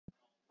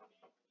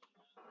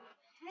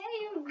Hey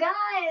you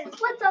guys,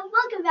 what's up?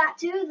 Welcome back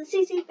to the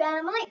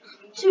CCFamily.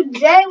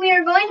 Today we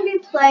are going to be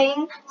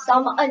playing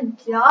some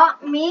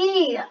Adopt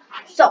Me.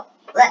 So,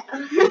 I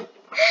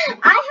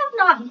have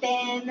not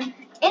been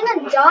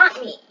in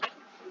Adopt Me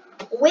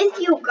with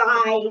you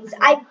guys.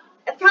 I've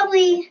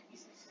probably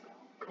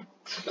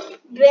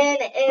been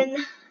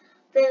in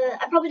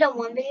I've probably done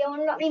one video on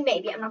Adopt Me,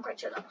 maybe, I'm not quite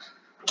sure though.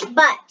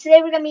 But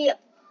today we're going to be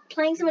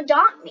playing some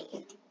Adopt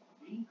Me.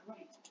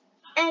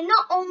 And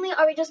not only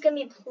are we just going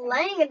to be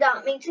playing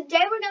Adopt Me, today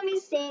we're going to be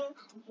seeing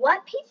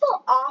what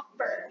people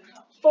offer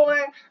for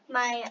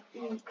my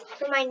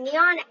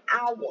neon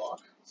owl.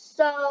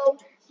 So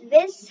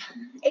this,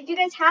 if you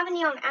guys have a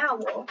neon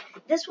owl,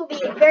 this will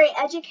be very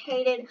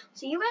educated,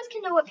 so you guys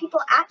can know what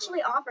people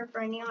actually offer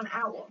for a neon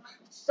owl.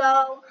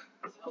 So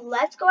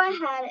let's go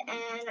ahead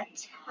and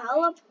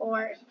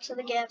teleport to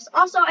the gifts.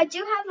 Also, I do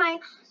have my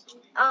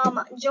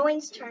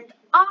joins turned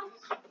off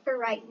for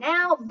right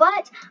now,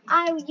 but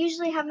I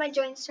usually have my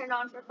joins turned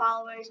on for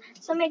followers,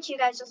 so make sure you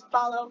guys just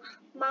follow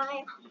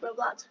my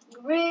Roblox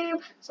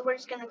group. So we're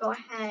just gonna go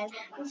ahead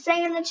and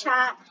say in the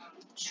chat,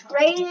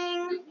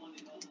 trading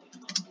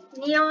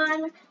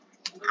neon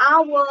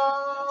owl.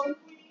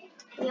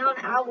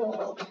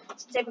 So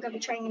today we're gonna be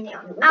trading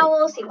neon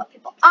owl, see what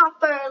people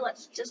offer.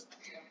 Let's just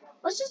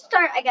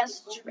start, I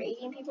guess,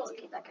 trading people.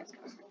 Okay, that guy's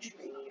gonna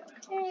trade.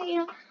 Okay,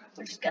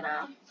 we're just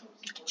gonna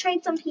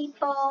trade some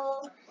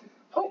people.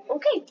 Oh,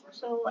 okay.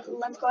 So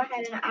let's go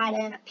ahead and add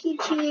in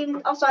Peachy.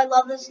 Also, I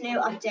love this new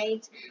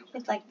update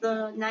with like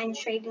the 9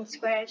 trading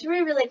squares. It's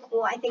really, really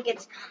cool. I think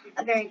it's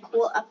a very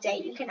cool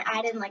update. You can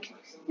add in like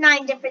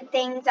 9 different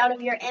things out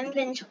of your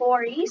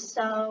inventory.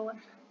 So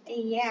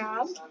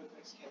yeah,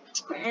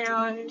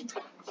 and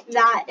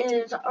that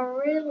is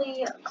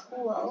really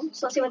cool.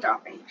 So let's see what they're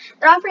offering.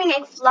 They're offering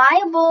a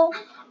flyable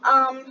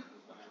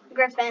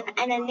griffin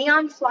and a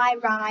neon fly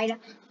ride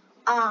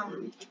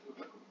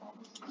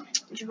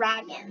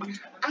dragon.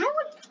 I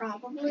would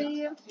offer,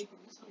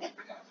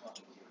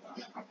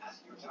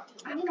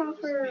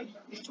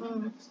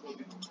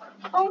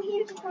 oh,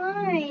 he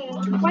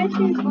declined. Why did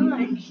he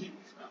decline?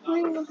 I don't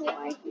even know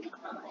why he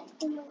declined.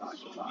 Oh my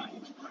gosh, why?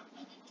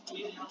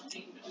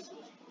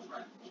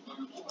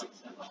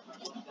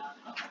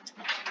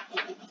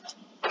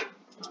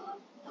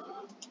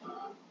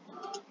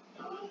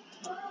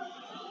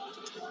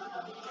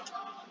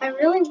 I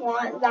really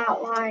want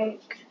that,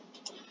 like,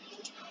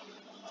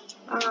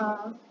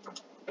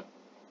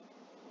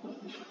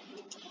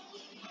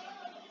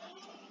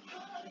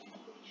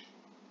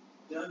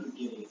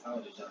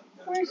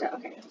 where is it?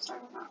 Okay, sorry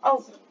about that.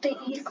 Oh,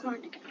 he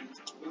declined again.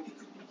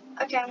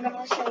 Okay, I'm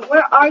gonna say,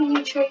 what are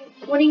you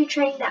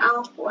trading the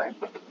owl for?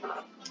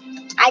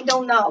 I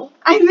don't know.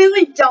 I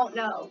really don't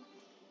know.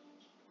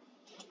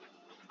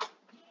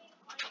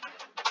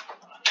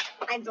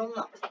 I don't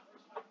know.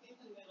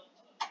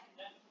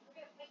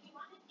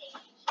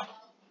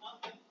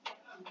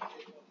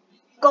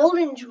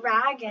 Golden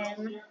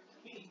dragon.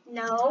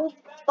 No,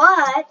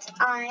 but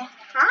I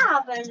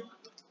have an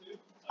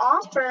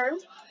offer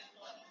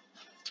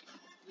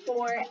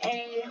for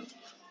a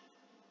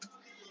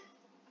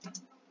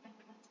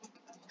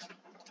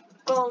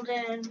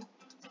golden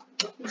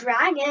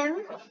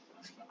dragon.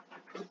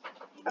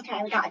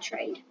 Okay, we got a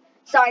trade.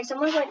 Sorry,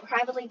 someone's like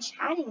privately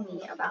chatting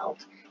me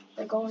about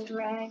the golden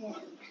dragon.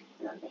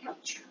 And then they have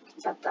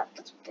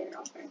that's what they're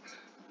offering.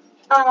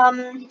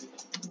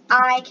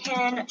 I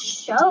can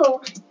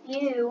show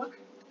you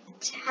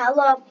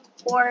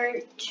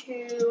teleport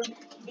to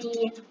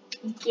the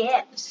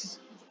gifts.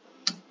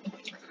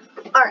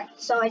 Alright,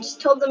 so I just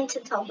told them to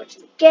teleport to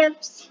the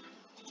gifts.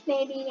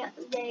 Maybe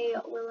they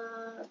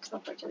will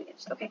teleport to the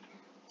gifts. Okay,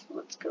 so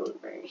let's go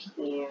over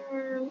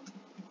here.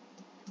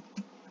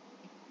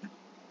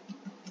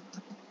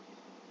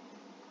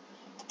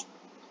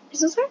 Is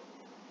this her?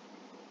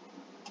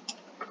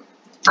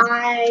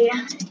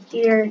 I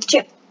hear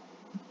 2.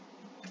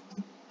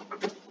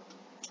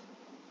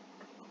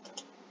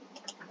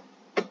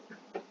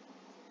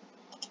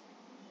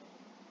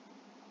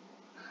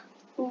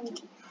 Ooh.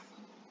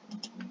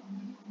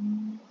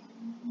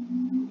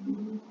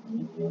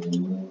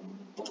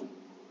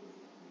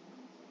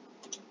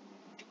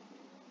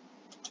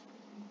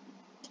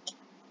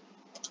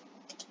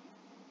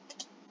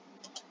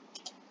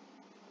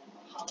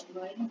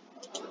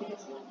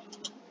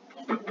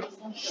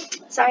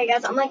 Sorry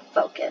guys, I'm like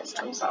focused.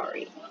 I'm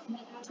sorry.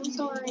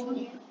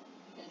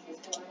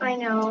 I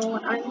know,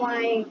 I'm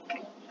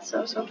like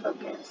so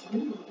focused.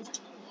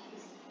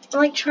 I'm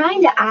like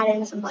trying to add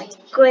in some like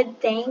good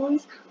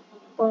things,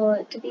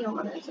 but to be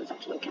honest, it's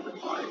actually kind of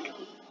hard.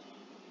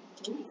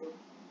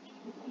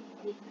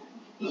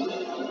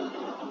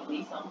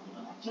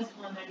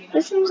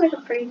 This seems like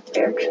a pretty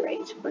fair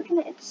trade, so we're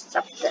gonna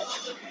accept it.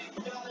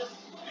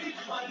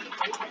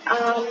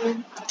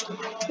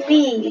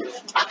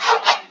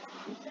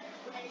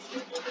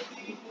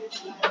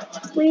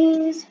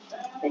 Please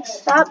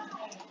accept.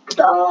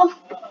 Oh,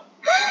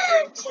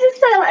 she just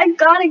said, I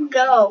gotta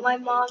go. My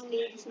mom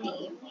needs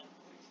me.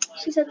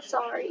 She said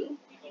sorry.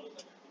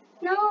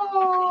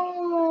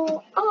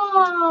 No.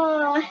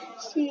 Oh,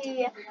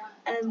 she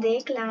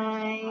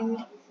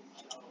declined.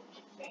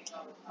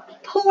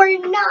 Poor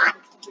Knot.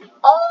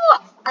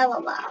 Oh, I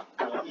love that.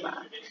 I love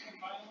that.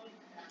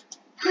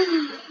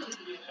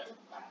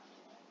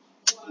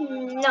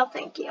 No,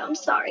 thank you. I'm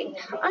sorry.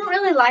 I don't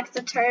really like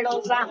the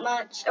turtles that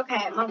much.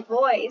 Okay, my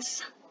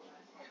voice.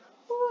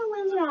 What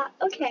was that?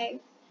 Okay.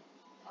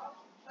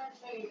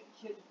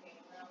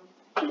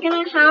 I'm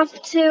gonna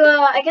have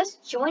to, I guess,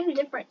 join a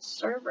different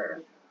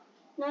server.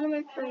 None of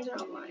my friends are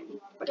online.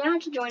 We're gonna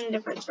have to join a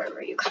different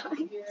server, you guys.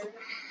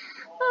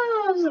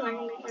 Oh, this is not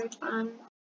gonna be very fun.